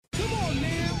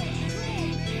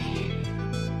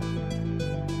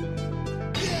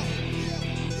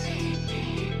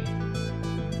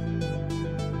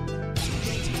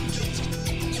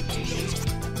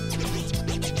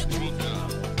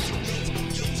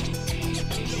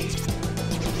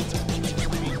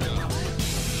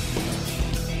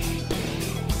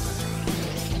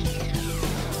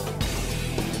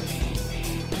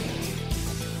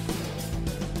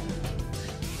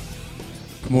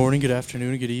Good morning, good afternoon,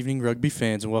 and good evening, rugby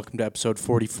fans, and welcome to episode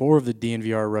 44 of the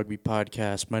DNVR Rugby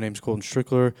Podcast. My name is Colton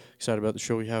Strickler. Excited about the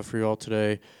show we have for you all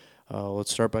today.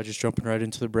 Let's start by just jumping right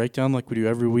into the breakdown like we do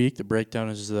every week. The breakdown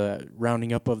is the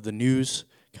rounding up of the news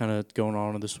kind of going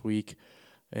on this week,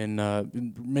 and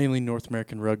mainly North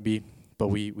American rugby, but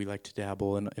we like to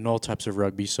dabble in all types of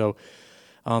rugby. So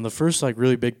the first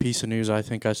really big piece of news I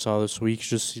think I saw this week is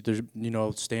just there's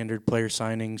standard player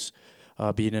signings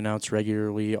being announced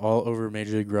regularly all over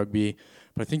Major League Rugby.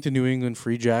 But I think the New England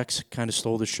Free Jacks kind of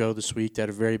stole the show this week. They had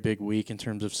a very big week in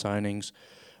terms of signings.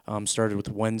 Started with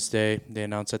Wednesday. They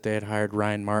announced that they had hired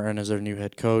Ryan Martin as their new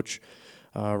head coach.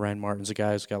 Ryan Martin's a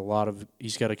guy who's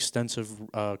got extensive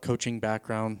coaching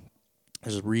background.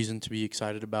 There's a reason to be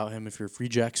excited about him if you're a Free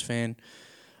Jacks fan.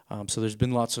 So there's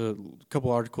been a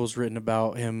couple articles written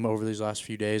about him over these last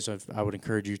few days. I would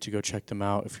encourage you to go check them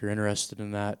out if you're interested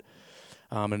in that.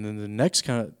 And then the next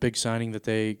kind of big signing that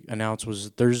they announced was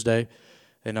Thursday.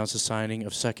 They announced the signing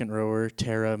of second rower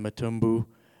Tara Matumbu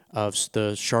of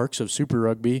the Sharks of Super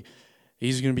Rugby.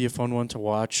 He's going to be a fun one to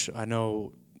watch. I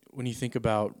know when you think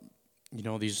about,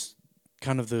 these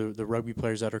kind of the rugby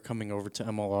players that are coming over to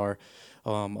MLR, a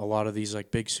lot of these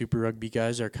big Super Rugby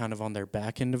guys are kind of on their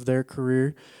back end of their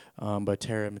career. But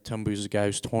Tara Matumbu is a guy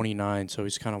who's 29, so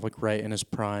he's kind of right in his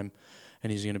prime. And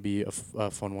he's going to be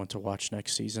a fun one to watch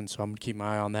next season. So I'm going to keep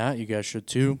my eye on that. You guys should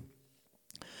too.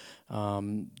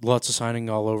 Lots of signing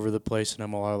all over the place in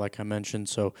MLR, like I mentioned.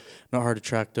 So not hard to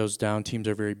track those down. Teams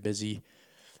are very busy.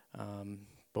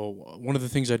 But one of the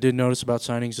things I did notice about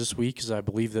signings this week is I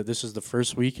believe that this is the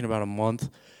first week in about a month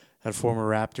that a former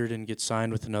Raptor didn't get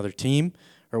signed with another team,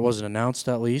 or it wasn't announced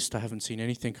at least. I haven't seen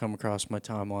anything come across my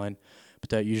timeline. But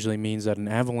that usually means that an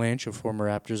avalanche of former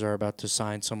Raptors are about to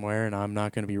sign somewhere, and I'm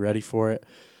not going to be ready for it.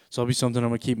 So it'll be something I'm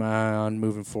going to keep my eye on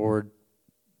moving forward.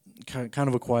 Kind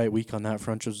of a quiet week on that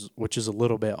front, which is a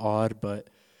little bit odd, but,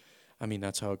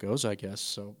 that's how it goes, I guess.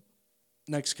 So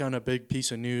next kind of big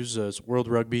piece of news is World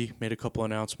Rugby made a couple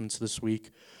announcements this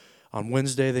week. On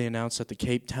Wednesday, they announced that the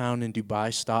Cape Town and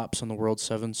Dubai stops on the World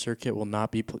 7 circuit will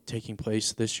not be taking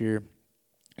place this year.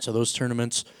 So those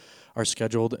tournaments are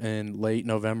scheduled in late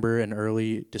November and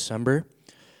early December.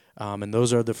 And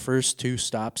those are the first two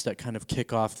stops that kind of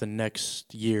kick off the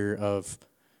next year of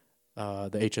the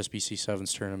HSBC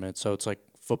Sevens tournament. So it's like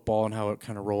football and how it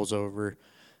kind of rolls over.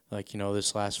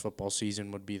 This last football season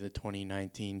would be the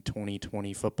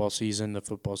 2019-2020 football season. The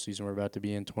football season we're about to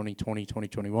be in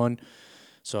 2020-2021.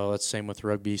 So that's the same with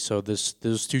rugby. So those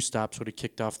two stops would have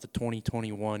kicked off the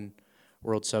 2021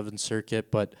 World 7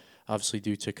 circuit, but obviously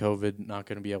due to COVID, not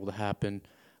going to be able to happen.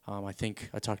 I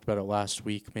think I talked about it last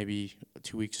week, maybe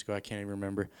 2 weeks ago. I can't even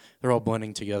remember. They're all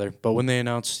blending together. But when they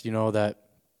announced, that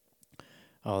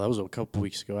was a couple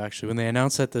weeks ago, actually. When they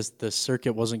announced that the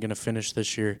circuit wasn't going to finish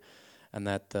this year and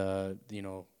that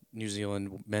New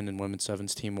Zealand men and women's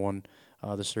sevens team won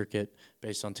the circuit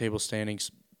based on table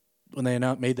standings, when they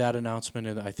made that announcement,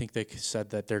 and I think they said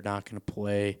that they're not going to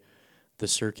play the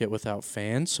circuit without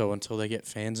fans. So until they get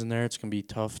fans in there, it's going to be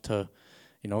tough to,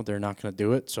 they're not going to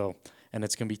do it. So, and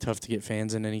it's going to be tough to get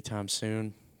fans in anytime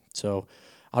soon. So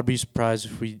I'd be surprised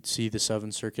if we see the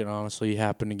 7 circuit honestly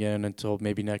happen again until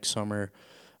maybe next summer,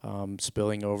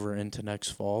 spilling over into next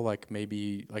fall.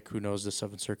 Maybe who knows, the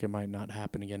 7 circuit might not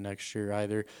happen again next year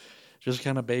either. Just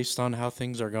kind of based on how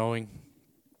things are going.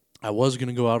 I was going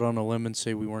to go out on a limb and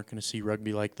say we weren't going to see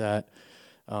rugby like that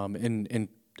in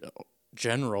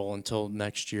general until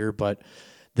next year, but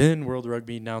then World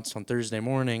Rugby announced on Thursday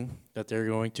morning that they're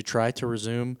going to try to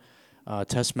resume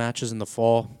test matches in the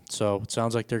fall. So it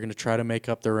sounds like they're going to try to make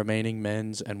up the remaining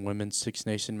men's and women's Six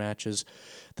Nation matches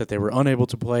that they were unable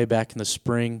to play back in the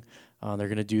spring. They're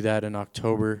going to do that in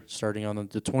October, starting on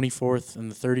the 24th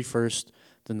and the 31st.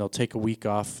 Then they'll take a week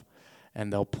off,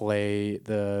 and they'll play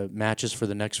the matches for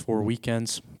the next 4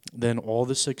 weekends. Then all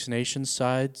the Six Nations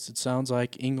sides, it sounds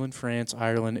like England, France,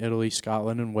 Ireland, Italy,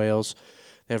 Scotland, and Wales,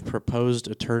 they have proposed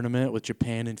a tournament with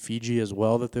Japan and Fiji as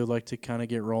well that they would like to kind of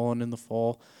get rolling in the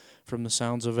fall from the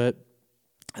sounds of it.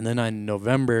 And then in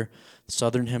November, the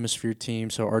Southern Hemisphere team,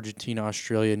 so Argentina,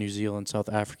 Australia, New Zealand, South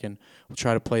African, will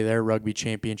try to play their rugby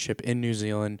championship in New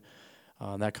Zealand.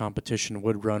 That competition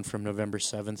would run from November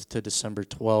 7th to December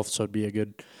 12th, so it'd be a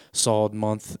good solid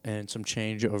month and some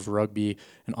change of rugby.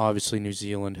 And obviously New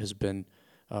Zealand has been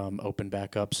open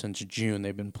back up since June.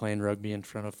 They've been playing rugby in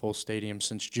front of full stadiums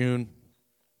since June.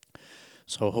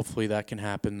 So hopefully that can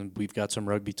happen. We've got some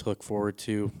rugby to look forward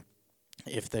to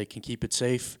if they can keep it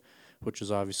safe, which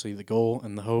is obviously the goal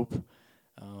and the hope.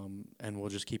 And we'll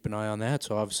just keep an eye on that.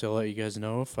 So obviously I'll let you guys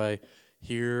know if I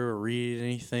hear or read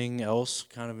anything else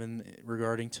kind of in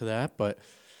regarding to that. But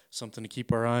something to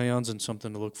keep our eye on and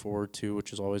something to look forward to,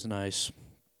 which is always nice.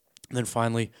 And then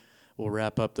finally, we'll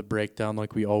wrap up the breakdown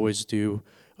like we always do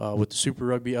with the Super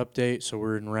Rugby update. So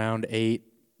we're in round 8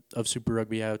 of Super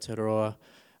Rugby Aotearoa.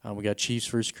 We got Chiefs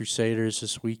versus Crusaders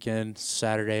this weekend,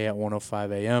 Saturday at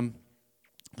 1:05 a.m.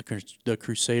 The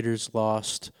Crusaders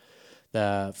lost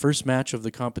the first match of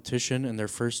the competition and their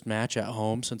first match at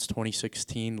home since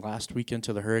 2016 last weekend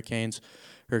to the Hurricanes.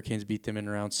 Hurricanes beat them in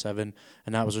round 7,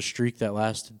 and that was a streak that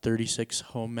lasted 36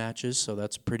 home matches, so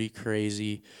that's a pretty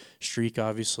crazy streak,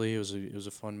 obviously. It was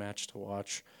a fun match to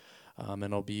watch, and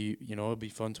it'll be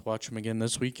fun to watch them again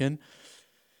this weekend.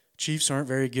 Chiefs aren't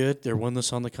very good. They're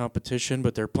winless on the competition,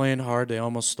 but they're playing hard. They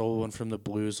almost stole one from the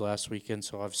Blues last weekend,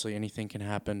 so obviously anything can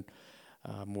happen.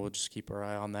 We'll just keep our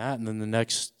eye on that. And then the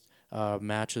next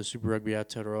match of Super Rugby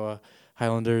Aotearoa,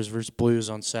 Highlanders versus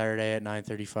Blues on Saturday at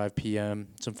 9:35 p.m.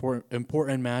 It's an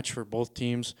important match for both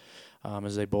teams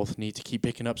as they both need to keep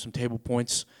picking up some table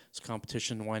points. This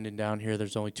competition winding down here.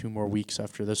 There's only 2 more weeks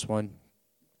after this one,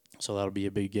 so that'll be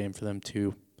a big game for them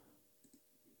too.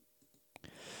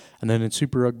 And then in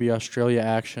Super Rugby Australia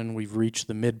action, we've reached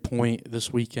the midpoint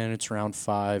this weekend. It's round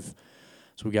 5.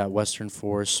 So we got Western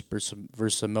Force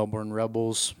versus the Melbourne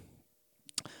Rebels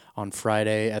on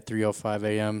Friday at 3:05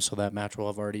 a.m. So that match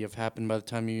will have happened by the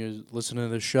time you listen to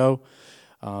the show.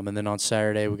 And then on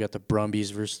Saturday, we got the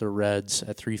Brumbies versus the Reds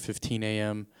at 3:15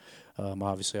 a.m.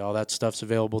 Obviously, all that stuff's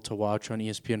available to watch on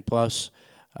ESPN+.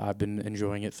 I've been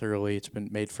enjoying it thoroughly. It's been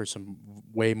made for some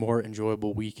way more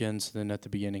enjoyable weekends than at the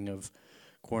beginning of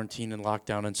quarantine and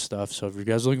lockdown and stuff. So if you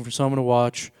guys are looking for someone to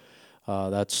watch,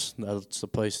 that's the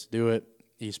place to do it.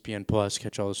 ESPN+,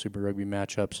 catch all the Super Rugby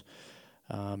matchups.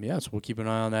 So we'll keep an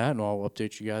eye on that, and I'll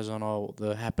update you guys on all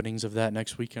the happenings of that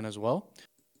next weekend as well.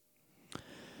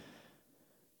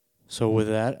 So with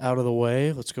that out of the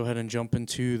way, let's go ahead and jump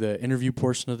into the interview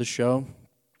portion of the show.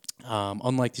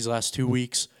 Unlike these last 2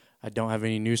 weeks, I don't have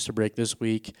any news to break this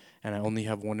week, and I only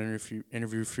have one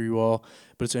interview for you all.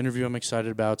 But it's an interview I'm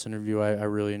excited about. It's an interview I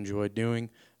really enjoyed doing.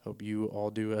 Hope you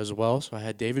all do as well. So I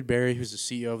had David Barry, who's the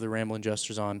CEO of the Ramblin'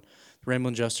 Jesters, on. The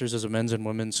Ramblin' Jesters is a men's and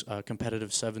women's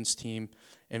competitive sevens team,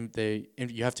 and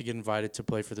you have to get invited to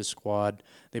play for this squad.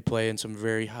 They play in some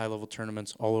very high-level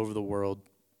tournaments all over the world.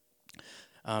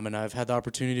 And I've had the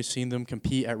opportunity to see them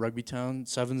compete at Rugby Town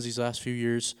Sevens these last few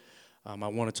years. I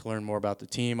wanted to learn more about the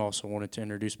team. I also wanted to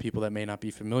introduce people that may not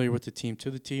be familiar with the team to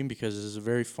the team because this is a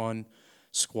very fun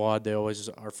squad. They always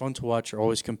are fun to watch. They're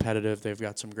always competitive. They've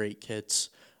got some great kits.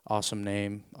 Awesome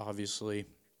name, obviously.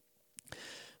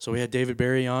 So we had David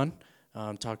Barry on.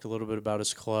 Talked a little bit about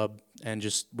his club and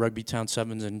just Rugby Town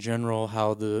Sevens in general,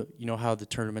 how the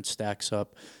tournament stacks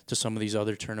up to some of these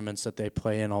other tournaments that they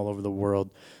play in all over the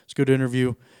world. It's a good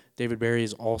interview. David Barry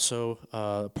is also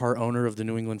part owner of the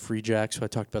New England Free Jacks, who I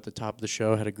talked about at the top of the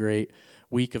show. Had a great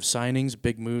week of signings,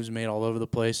 big moves made all over the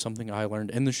place, something I learned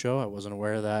in the show. I wasn't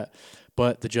aware of that.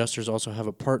 But the Jesters also have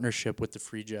a partnership with the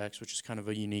Free Jacks, which is kind of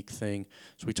a unique thing.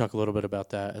 So we talk a little bit about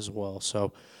that as well.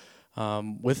 So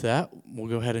with that, we'll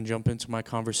go ahead and jump into my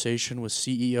conversation with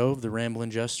CEO of the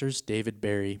Ramblin' Jesters, David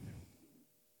Barry.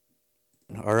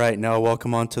 All right, now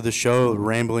welcome on to the show,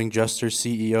 Rambling Jesters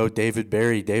CEO, David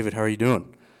Barry. David, how are you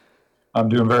doing? I'm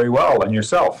doing very well, and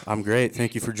yourself? I'm great.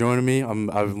 Thank you for joining me. I'm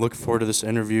looking forward to this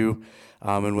interview.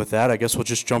 And with that, I guess we'll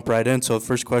just jump right in. So the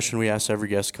first question we ask every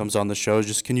guest comes on the show is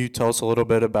just, can you tell us a little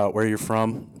bit about where you're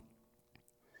from?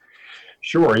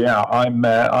 Sure, yeah.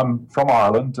 I'm from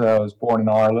Ireland. I was born in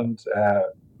Ireland,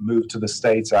 moved to the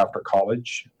States after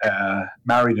college,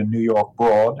 married a New York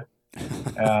broad,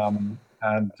 and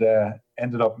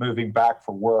ended up moving back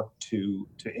for work to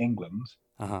England,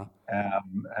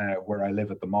 where I live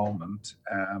at the moment.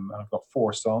 I've got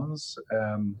 4 sons,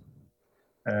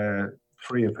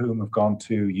 3 of whom have gone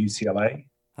to UCLA.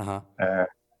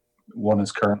 One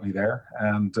is currently there,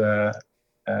 and the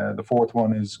 4th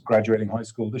one is graduating high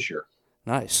school this year.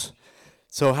 Nice.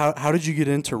 So how did you get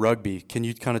into rugby? Can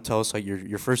you kind of tell us like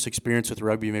your first experience with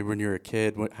rugby, maybe when you were a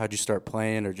kid? How'd you start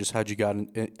playing, or just how did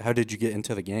you get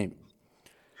into the game?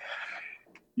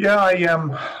 Yeah, I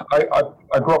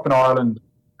grew up in Ireland,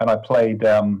 and I played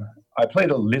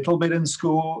a little bit in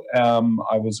school.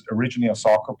 I was originally a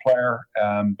soccer player,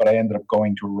 but I ended up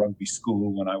going to a rugby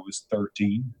school when I was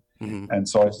 13, and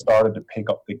so I started to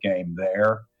pick up the game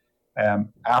there.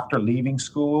 After leaving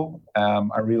school,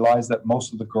 I realized that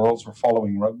most of the girls were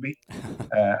following rugby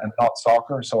and not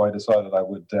soccer, so I decided I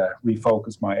would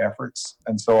refocus my efforts.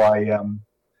 And so I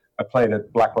played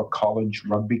at Blackrock College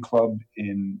Rugby Club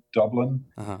in Dublin.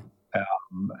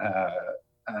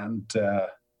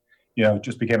 it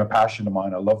just became a passion of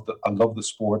mine. I love the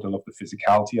sport. I love the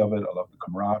physicality of it. I love the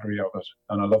camaraderie of it,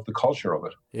 and I love the culture of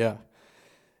it. Yeah,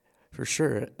 for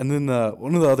sure. And then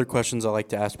one of the other questions I like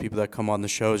to ask people that come on the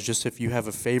show is just if you have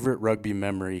a favorite rugby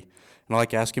memory. And I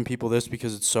like asking people this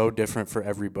because it's so different for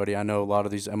everybody. I know a lot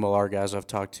of these MLR guys I've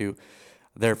talked to,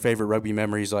 their favorite rugby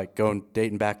memories like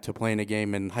dating back to playing a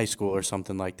game in high school or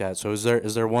something like that. So is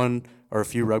there one or a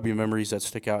few rugby memories that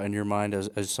stick out in your mind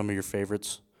as some of your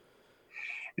favorites?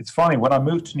 It's funny, when I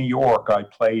moved to New York, I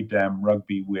played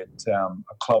rugby with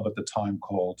a club at the time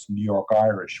called New York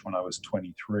Irish when I was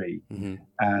 23. Mm-hmm.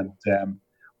 And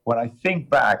when I think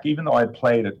back, even though I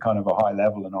played at kind of a high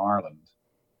level in Ireland,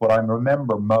 what I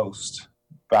remember most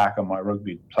back on my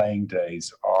rugby playing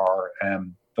days are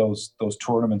those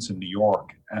tournaments in New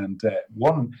York. And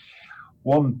one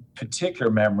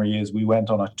particular memory is we went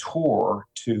on a tour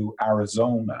to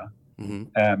Arizona, Mm-hmm.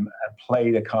 and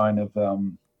played a kind of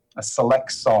a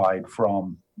select side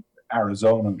from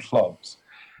Arizonan clubs.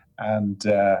 And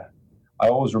I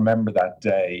always remember that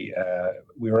day.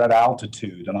 We were at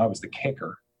altitude, and I was the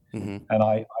kicker. Mm-hmm. And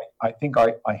I think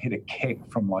I hit a kick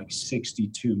from like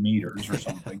 62 meters or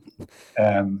something,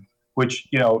 which,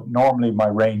 normally my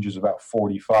range is about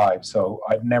 45. So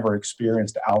I'd never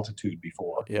experienced altitude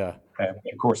before. Yeah.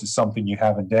 Of course, it's something you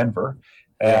have in Denver.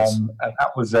 Yes. And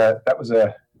that was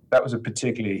a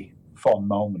particularly fun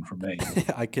moment for me.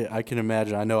 I can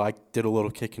imagine. I know I did a little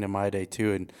kicking in my day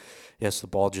too, and yes, the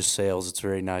ball just sails. It's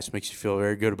very nice. Makes you feel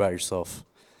very good about yourself.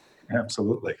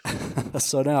 Absolutely.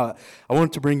 So now I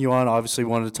wanted to bring you on. Obviously,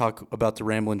 wanted to talk about the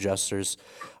Ramblin' Jesters.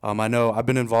 I know I've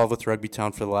been involved with Rugby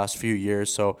Town for the last few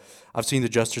years, so I've seen the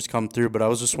Jesters come through. But I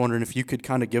was just wondering if you could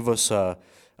kind of give us a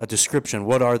description.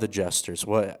 What are the Jesters?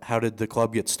 How did the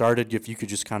club get started? If you could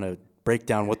just kind of break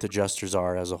down what the Jesters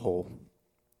are as a whole.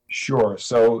 Sure.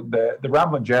 So the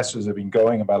Ramblin' Jesters have been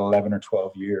going about 11 or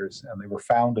 12 years, and they were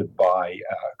founded by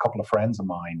a couple of friends of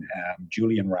mine,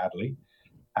 Julian Radley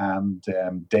and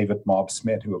David Mobb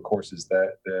Smith, who, of course, is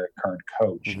the current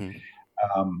coach.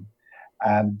 Mm-hmm.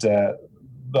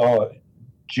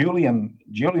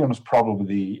 Julian was probably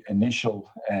the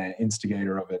initial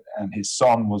instigator of it, and his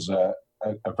son was a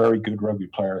very good rugby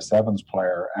player, a sevens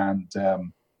player, and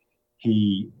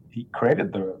he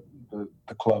created the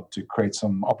club to create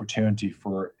some opportunity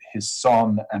for his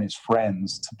son and his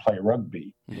friends to play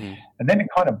rugby. Mm-hmm. And then it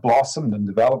kind of blossomed and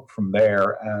developed from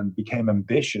there and became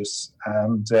ambitious.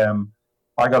 And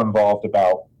I got involved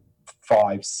about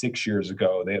 5-6 years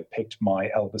ago. They had picked my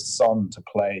eldest son to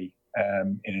play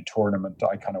in a tournament.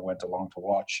 I kind of went along to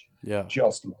watch. Yeah.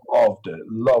 Just loved it,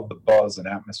 loved the buzz and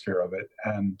atmosphere of it.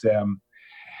 And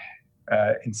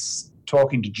in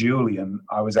talking to Julian,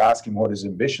 I was asking what his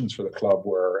ambitions for the club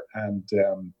were, and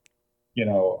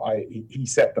he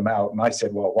set them out, and I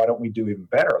said, "Well, why don't we do even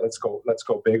better? Let's go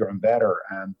bigger and better."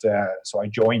 And so I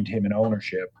joined him in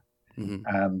ownership, Mm-hmm.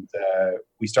 and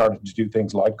we started to do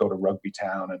things like go to Rugby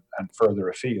Town and further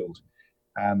afield.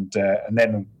 And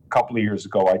then a couple of years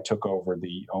ago, I took over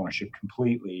the ownership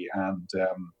completely, and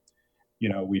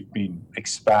we've been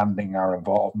expanding our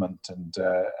involvement and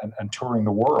touring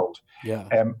the world. Yeah.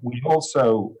 We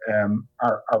also,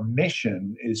 our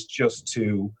mission is just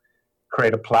to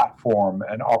create a platform,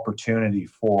 an opportunity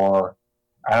for,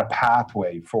 and a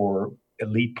pathway for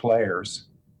elite players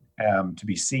to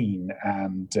be seen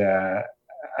and to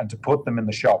put them in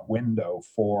the shop window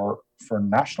for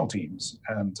national teams.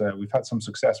 And we've had some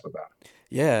success with that.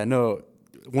 Yeah, no.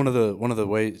 One of the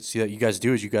ways that you guys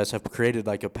do is you guys have created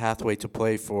like a pathway to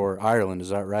play for Ireland. Is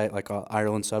that right? Like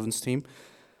Ireland Sevens team?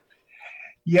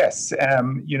 Yes. There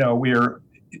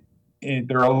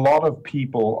are a lot of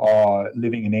people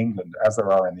living in England, as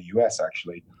there are in the US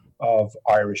actually, of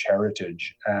Irish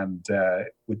heritage, and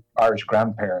with Irish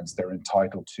grandparents, they're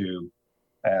entitled to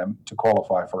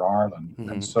qualify for Ireland.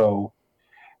 Mm-hmm. And so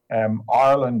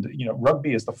Ireland,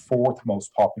 rugby is the fourth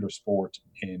most popular sport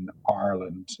in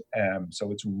Ireland.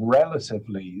 So it's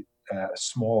relatively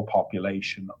small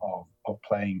population of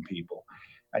playing people.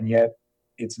 And yet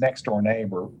its next door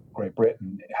neighbor, Great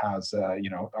Britain, has,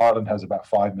 Ireland has about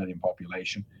 5 million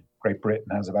population. Great Britain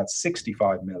has about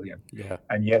 65 million. Yeah.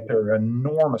 And yet there are an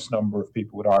enormous number of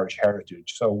people with Irish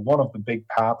heritage. So one of the big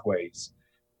pathways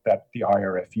that the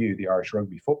IRFU, the Irish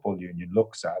Rugby Football Union,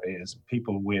 looks at is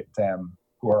people with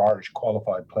who are Irish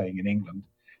qualified playing in England.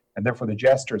 And therefore the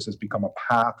Jesters has become a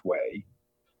pathway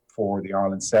for the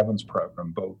Ireland Sevens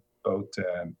program, both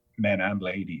men and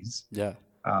ladies. Yeah.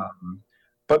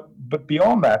 But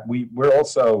beyond that, we're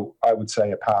also, I would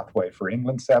say, a pathway for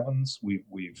England Sevens. We've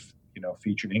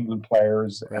featured England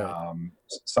players. Right.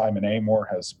 Simon Amor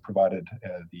has provided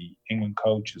the England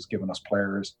coach, has given us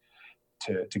players.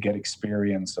 to get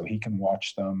experience so he can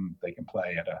watch them. They can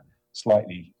play at a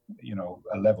slightly,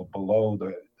 a level below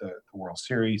the World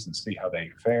Series and see how they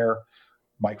fare.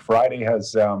 Mike Friday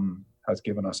has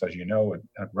given us, as you know,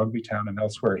 at Rugby Town and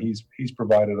elsewhere, he's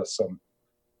provided us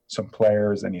some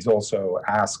players, and he's also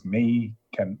asked me,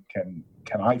 can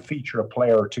I feature a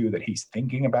player or two that he's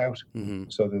thinking about,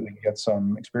 so that they can get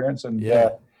some experience. And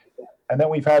and then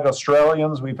we've had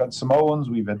Australians, we've had Samoans,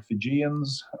 we've had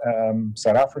Fijians,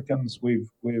 South Africans. We're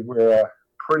a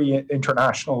pretty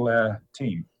international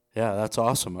team. Yeah, that's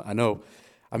awesome.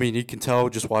 I mean, you can tell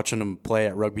just watching them play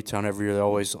at Rugby Town every year, they're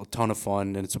always a ton of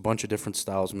fun, and it's a bunch of different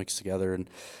styles mixed together, and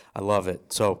I love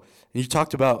it. So you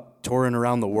talked about touring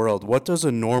around the world. What does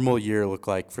a normal year look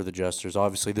like for the Jesters?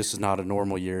 Obviously, this is not a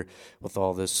normal year with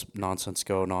all this nonsense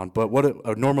going on, but what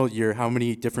a normal year, how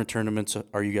many different tournaments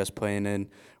are you guys playing in?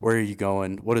 Where are you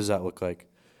going? What does that look like?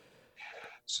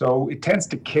 So it tends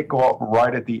to kick off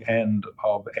right at the end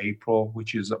of April,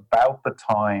 which is about the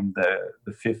time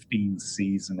the 15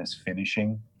 season is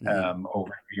finishing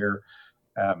over here.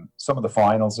 Some of the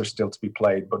finals are still to be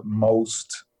played, but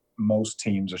most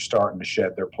teams are starting to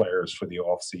shed their players for the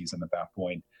off season at that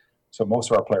point. So most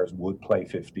of our players would play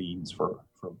 15s for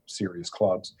serious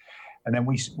clubs. And then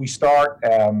we start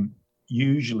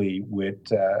usually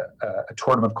with a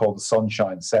tournament called the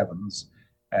Sunshine Sevens.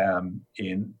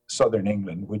 In southern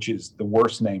England, which is the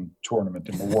worst named tournament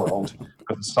in the world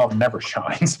because the sun never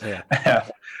shines. Yeah.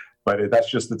 But that's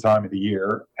just the time of the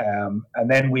year. And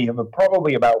then we have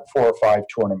probably about 4 or 5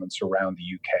 tournaments around the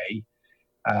UK.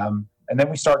 And then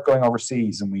we start going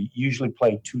overseas, and we usually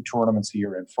play 2 tournaments a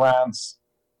year in France.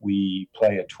 We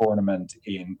play a tournament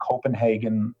in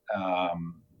Copenhagen,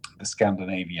 the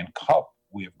Scandinavian Cup.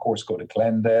 We, of course, go to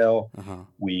Glendale.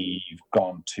 We've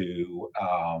gone to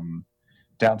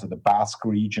down to the Basque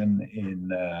region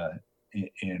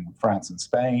in France and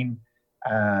Spain.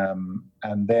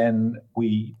 And then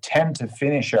we tend to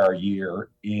finish our year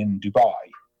in Dubai.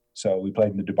 So we played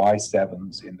in the Dubai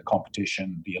Sevens in the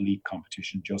competition, the elite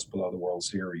competition just below the World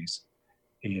Series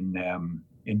in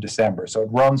December. So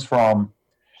it runs from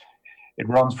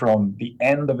the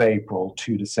end of April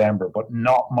to December, but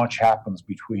not much happens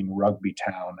between Rugby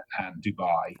Town and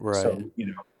Dubai. Right. So,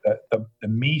 the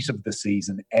meat of the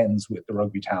season ends with the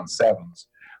Rugby Town Sevens,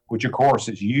 which of course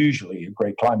is usually a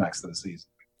great climax to the season.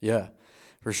 Yeah,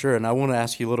 for sure. And I want to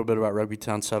ask you a little bit about Rugby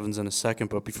Town Sevens in a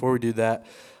second, but before we do that,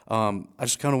 I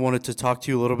just kind of wanted to talk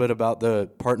to you a little bit about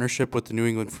the partnership with the New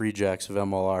England Free Jacks of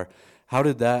MLR. How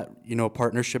did that,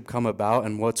 partnership come about,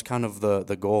 and what's kind of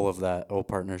the goal of that whole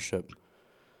partnership?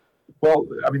 Well,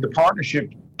 I mean, the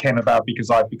partnership came about because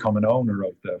I've become an owner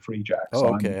of the Free Jacks.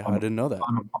 Oh, okay. I didn't know that.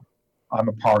 I'm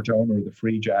a part owner of the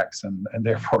Free Jacks, and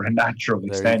therefore a natural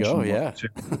extension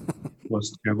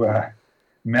was to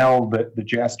meld the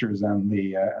Jesters and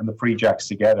the Free Jacks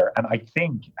together. And I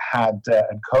think had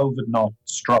COVID not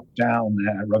struck down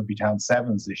Rugby Town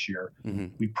Sevens this year,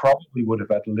 we probably would have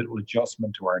had a little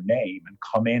adjustment to our name and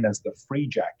come in as the Free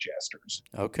Jack Jesters.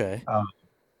 Okay.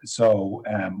 So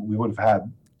we would have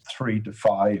had 3 to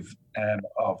 5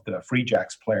 of the Free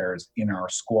Jacks players in our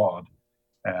squad,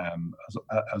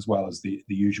 as well as the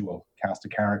usual cast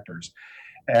of characters.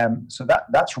 So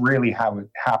that's really how it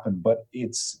happened. But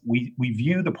we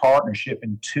view the partnership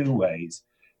in 2 ways.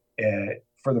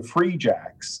 For the Free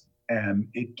Jacks,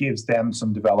 it gives them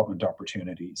some development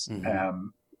opportunities.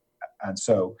 And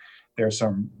so there's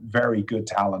some very good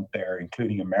talent there,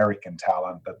 including American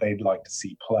talent, that they'd like to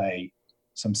see play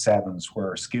some sevens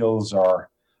where skills are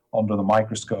under the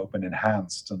microscope and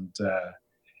enhanced. And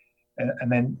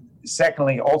then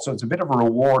secondly, also it's a bit of a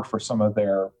reward for some of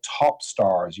their top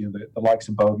stars, the likes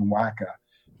of Bowden Waka,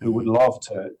 who would love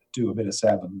to do a bit of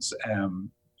sevens,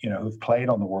 who've played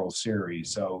on the World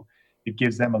Series. So it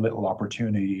gives them a little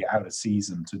opportunity out of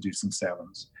season to do some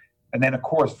sevens. And then, of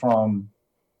course, from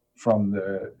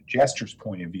the Jesters'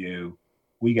 point of view,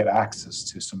 we get access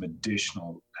to some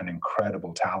additional and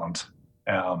incredible talent.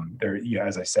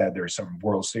 As I said, there are some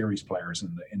World Series players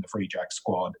in the Free Jack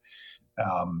squad,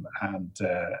 and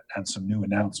some new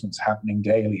announcements happening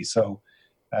daily. So,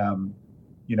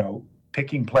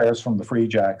 picking players from the Free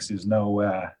Jacks is no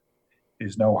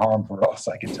harm for us,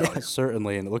 I can tell you.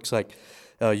 Certainly, and it looks like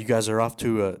you guys are off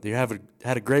to you have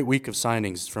had a great week of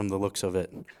signings from the looks of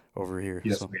it over here.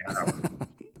 Yes, we have.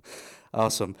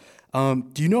 Awesome.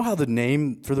 Do you know how the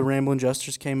name for the Ramblin'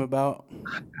 Jesters came about?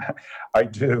 I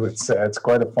do. It's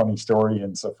quite a funny story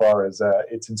insofar as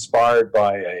it's inspired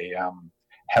by a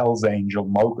Hell's Angel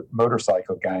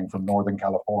motorcycle gang from Northern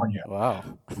California. Wow.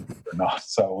 Or not.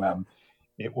 So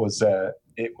it was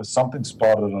something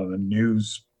spotted on a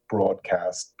news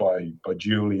broadcast by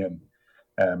Julian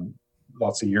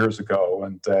lots of years ago,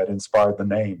 and it inspired the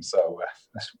name. So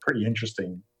it's a pretty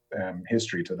interesting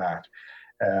history to that.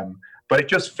 But it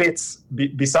just fits.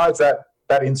 Besides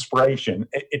that inspiration,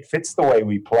 it fits the way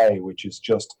we play, which is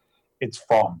just it's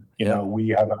fun. You know, we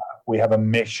have a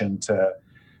mission to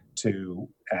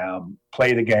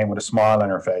play the game with a smile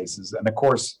on our faces, and of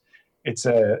course, it's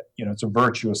a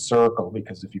virtuous circle,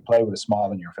 because if you play with a smile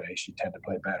on your face, you tend to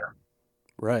play better.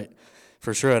 Right.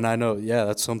 For sure, and I know,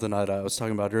 that's something that I was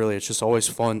talking about earlier. It's just always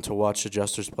fun to watch the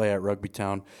Jesters play at Rugby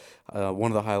Town.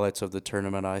 One of the highlights of the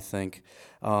tournament, I think.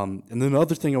 And then the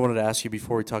other thing I wanted to ask you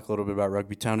before we talk a little bit about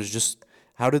Rugby Town is just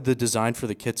how did the design for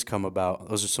the kits come about?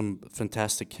 Those are some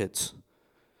fantastic kits.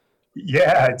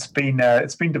 Yeah, it's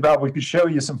been developed. We could show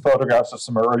you some photographs of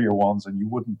some earlier ones, and you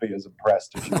wouldn't be as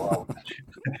impressed as you are.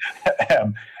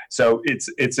 So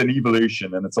it's an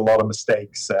evolution, and it's a lot of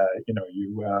mistakes.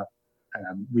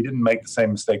 We didn't make the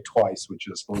same mistake twice, which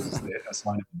I suppose is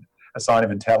a sign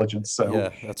of intelligence. So yeah,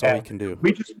 that's all we can do.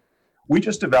 We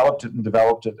just developed it,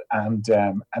 and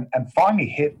finally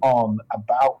hit on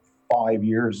about 5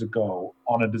 years ago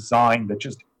on a design that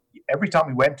just every time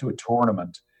we went to a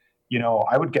tournament,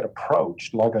 I would get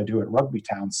approached like I do at Rugby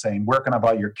Town, saying, "Where can I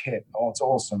buy your kit? Oh, it's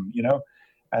awesome,"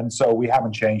 And so we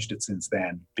haven't changed it since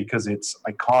then, because it's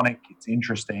iconic, it's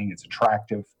interesting, it's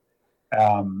attractive,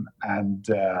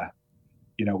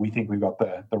 we think we've got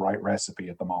the right recipe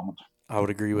at the moment. I would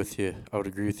agree with you.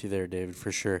 There, David,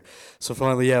 for sure. So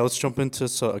finally, let's jump into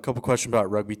a couple questions about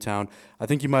Rugby Town. I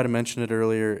think you might have mentioned it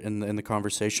earlier in the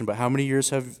conversation, but how many years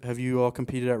have you all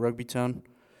competed at Rugby Town?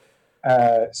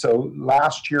 So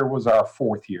last year was our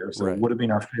 4th year, so right. It would have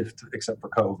been our 5th except for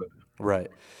COVID. Right.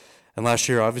 And last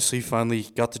year, obviously, finally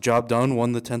got the job done,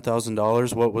 won the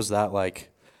 $10,000. What was that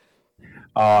like?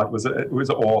 It was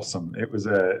awesome. It was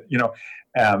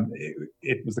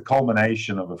it was the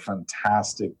culmination of a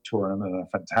fantastic tournament and a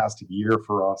fantastic year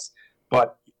for us.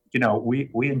 But we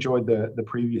enjoyed the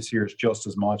previous years just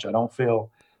as much. I don't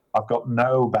feel I've got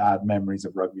no bad memories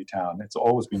of Rugby Town. It's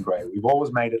always been great. We've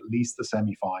always made at least the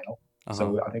semi-final. Uh-huh.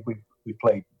 So I think we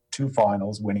played 2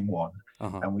 finals, winning 1,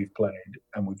 uh-huh. and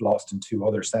we've lost in 2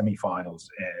 other semi-finals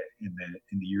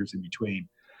in the years in between.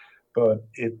 But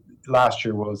last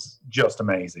year was just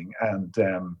amazing, and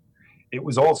it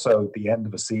was also the end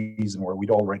of a season where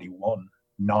we'd already won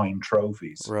 9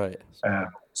 trophies. Right.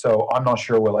 So I'm not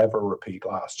sure we'll ever repeat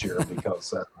last year,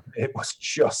 because it was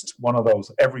just one of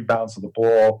those, every bounce of the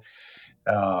ball,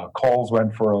 calls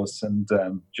went for us, and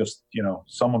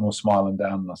someone was smiling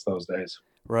down on us those days.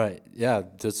 Right. Yeah,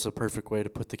 that's a perfect way to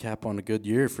put the cap on a good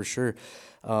year for sure.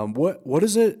 What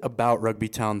is it about Rugby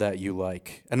Town that you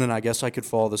like? And then I guess I could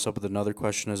follow this up with another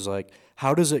question: is like,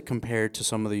 how does it compare to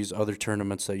some of these other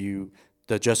tournaments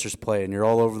that Jesters play? And you're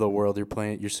all over the world.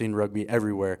 You're seeing rugby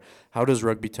everywhere. How does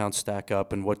Rugby Town stack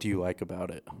up, and what do you like about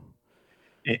it?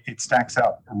 It stacks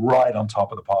up right on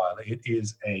top of the pile. It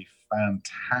is a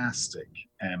fantastic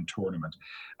tournament.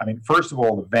 I mean, first of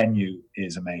all, the venue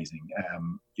is amazing.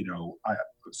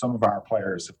 Some of our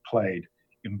players have played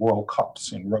in World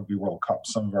Cups, in Rugby World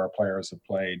Cups. Some of our players have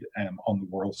played on the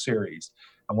World Series.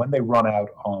 And when they run out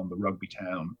on the Rugby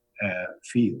Town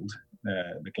field,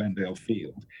 the Glendale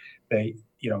field,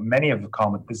 many of them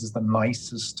comment, this is the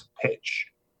nicest pitch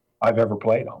I've ever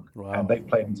played on. Wow. And they've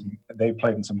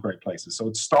played in some great places. So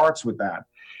it starts with that.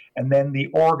 And then the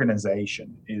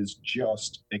organization is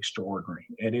just extraordinary.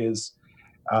 It is,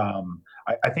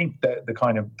 I think that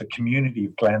the community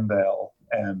of Glendale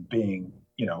being,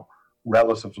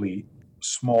 relatively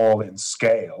small in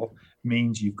scale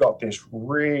means you've got this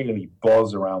really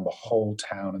buzz around the whole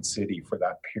town and city for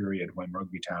that period when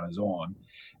Rugby Town is on.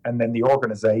 And then the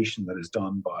organization that is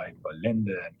done by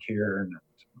Linda and Kieran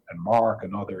and Mark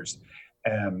and others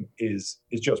is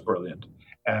just brilliant.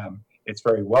 It's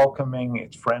very welcoming,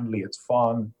 it's friendly, it's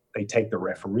fun. They take the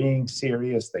refereeing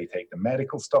serious, they take the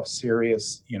medical stuff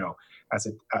serious.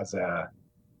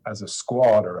 As a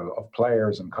squad of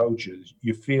players and coaches,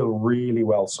 you feel really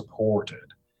well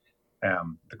supported.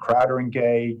 The crowd are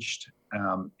engaged.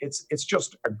 It's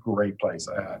just a great place.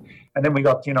 And then we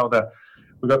got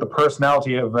the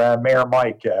personality of Mayor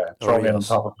Mike thrown in on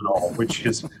top of it all, which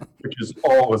is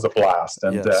always a blast.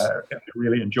 And I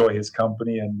really enjoy his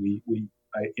company. And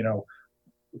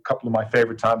a couple of my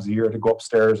favorite times a year to go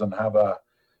upstairs and have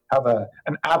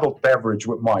an adult beverage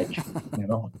with Mike.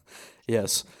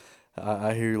 Yes.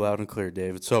 I hear you loud and clear,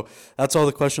 David. So that's all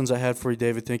the questions I had for you,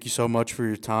 David. Thank you so much for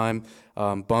your time.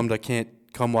 Bummed I can't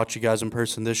come watch you guys in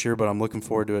person this year, but I'm looking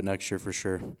forward to it next year for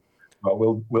sure.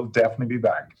 Well, we'll definitely be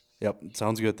back. Yep,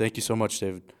 sounds good. Thank you so much,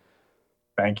 David.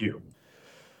 Thank you.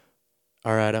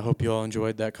 All right, I hope you all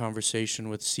enjoyed that conversation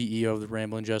with CEO of the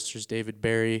Ramblin' Jesters, David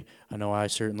Barry. I know I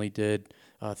certainly did.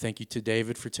 Thank you to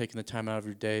David for taking the time out of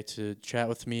your day to chat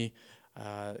with me.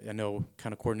 I know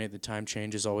kind of coordinating the time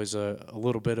change is always a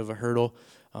little bit of a hurdle,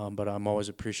 but I'm always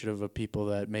appreciative of people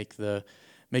that make the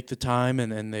time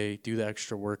and they do the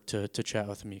extra work to chat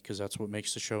with me, because that's what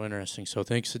makes the show interesting. So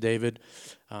thanks to David.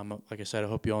 Like I said, I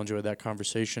hope you all enjoyed that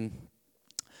conversation.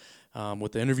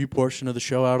 With the interview portion of the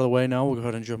show out of the way now, we'll go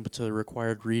ahead and jump into the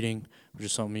required reading, which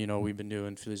is something we've been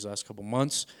doing for these last couple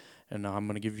months. And I'm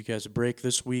going to give you guys a break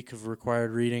this week of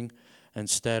required reading.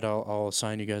 Instead, I'll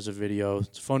assign you guys a video.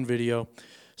 It's a fun video.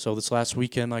 So this last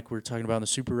weekend, like we were talking about in the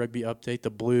Super Rugby update, the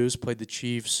Blues played the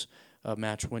Chiefs.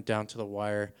 Match went down to the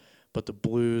wire. But the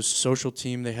Blues social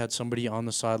team, they had somebody on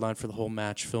the sideline for the whole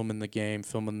match, filming the game,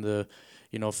 filming the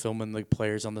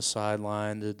players on the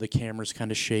sideline, the cameras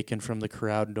kind of shaking from the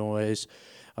crowd noise.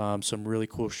 Some really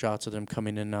cool shots of them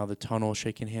coming in and out of the tunnel,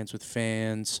 shaking hands with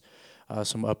fans.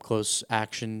 Some up close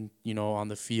action, on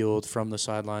the field from the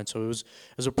sideline. So it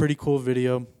was a pretty cool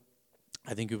video.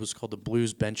 I think it was called the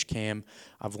Blues Bench Cam.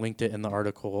 I've linked it in the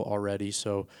article already.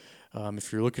 So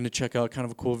if you're looking to check out kind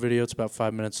of a cool video, it's about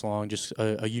 5 minutes long. Just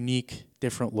a unique,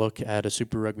 different look at a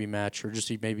Super Rugby match, or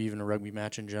just maybe even a rugby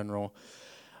match in general.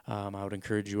 I would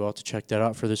encourage you all to check that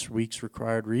out for this week's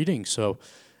required reading. So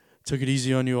took it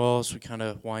easy on you all as we kind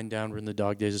of wind down. We're in the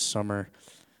dog days of summer.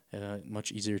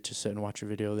 Much easier to sit and watch a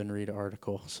video than read an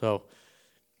article. So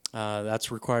that's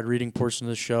the required reading portion of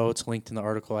the show. It's linked in the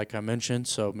article like I mentioned,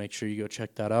 so make sure you go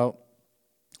check that out.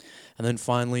 And then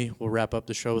finally, we'll wrap up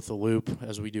the show with the Loop,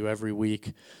 as we do every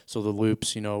week. So the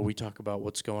Loops, we talk about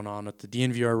what's going on at the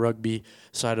DNVR rugby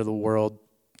side of the world.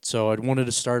 So I wanted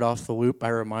to start off the Loop by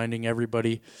reminding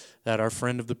everybody that our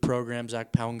friend of the program,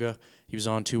 Zach Paunga, he was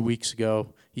on 2 weeks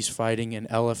ago. He's fighting in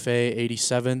LFA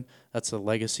 87. That's the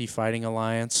Legacy Fighting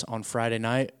Alliance on Friday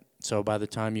night. So by the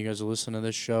time you guys are listening to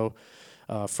this show,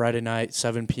 Friday night,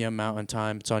 7 p.m. Mountain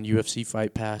Time. It's on UFC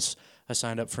Fight Pass. I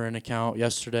signed up for an account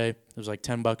yesterday. It was like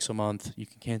 $10 a month. You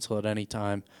can cancel at any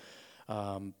time.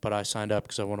 But I signed up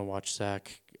because I want to watch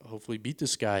Zach hopefully beat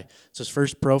this guy. It's his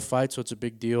first pro fight, so it's a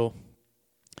big deal.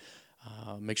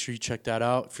 Make sure you check that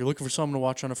out. If you're looking for something to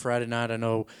watch on a Friday night, I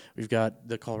know we've got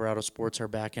the Colorado Sports are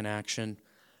back in action,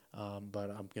 but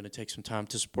I'm going to take some time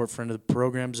to support friend of the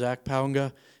program, Zach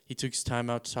Paunga. He took his time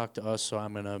out to talk to us, so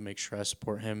I'm going to make sure I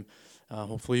support him.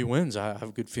 Hopefully he wins. I have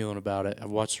a good feeling about it.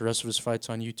 I've watched the rest of his fights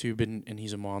on YouTube, and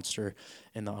he's a monster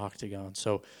in the octagon.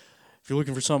 So if you're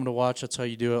looking for something to watch, that's how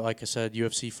you do it. Like I said,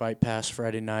 UFC Fight Pass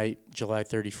Friday night, July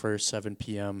 31st, 7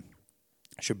 p.m.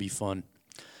 Should be fun.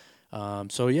 I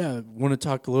want to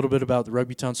talk a little bit about the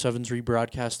Rugby Town Sevens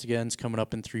rebroadcast again. It's coming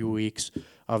up in 3 weeks.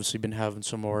 Obviously been having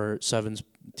some more Sevens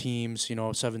teams,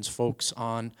 Sevens folks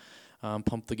on,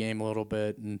 pump the game a little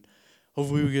bit, and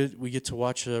hopefully we get to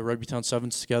watch Rugby Town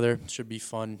Sevens together. It should be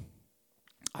fun.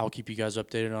 I'll keep you guys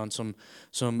updated on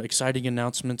some exciting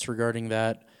announcements regarding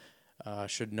that.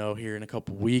 Should know here in a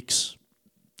couple weeks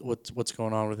what's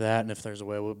going on with that, and if there's a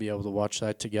way we'll be able to watch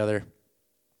that together.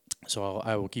 So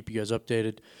I will keep you guys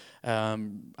updated.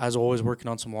 As always, working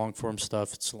on some long-form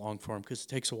stuff. It's long-form because it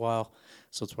takes a while,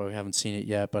 so that's why we haven't seen it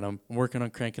yet. But I'm working on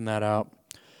cranking that out.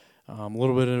 A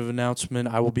little bit of an announcement.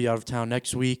 I will be out of town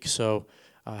next week, so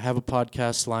I have a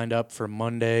podcast lined up for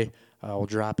Monday. I'll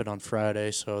drop it on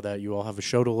Friday so that you all have a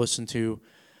show to listen to.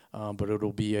 But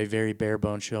it'll be a very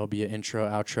bare-bones show. It'll be an intro,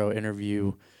 outro,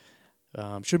 interview.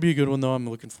 Should be a good one, though. I'm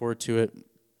looking forward to it.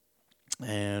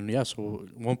 And so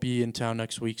won't be in town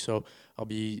next week, so I'll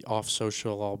be off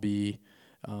social.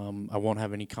 I won't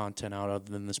have any content out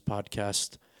other than this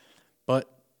podcast,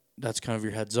 but that's kind of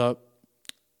your heads up.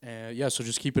 So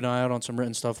just keep an eye out on some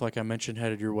written stuff like I mentioned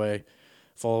headed your way.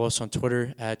 Follow us on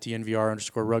Twitter at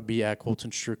DNVR_rugby at Colton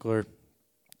Strickler.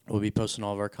 We'll be posting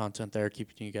all of our content there,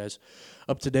 keeping you guys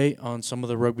up to date on some of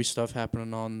the rugby stuff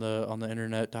happening on the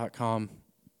internet.com.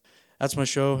 That's my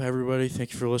show, everybody.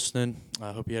 Thank you for listening.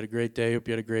 I hope you had a great day. Hope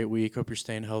you had a great week. Hope you're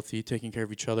staying healthy, taking care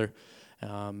of each other.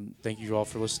 Thank you all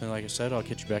for listening. Like I said, I'll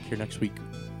catch you back here next week.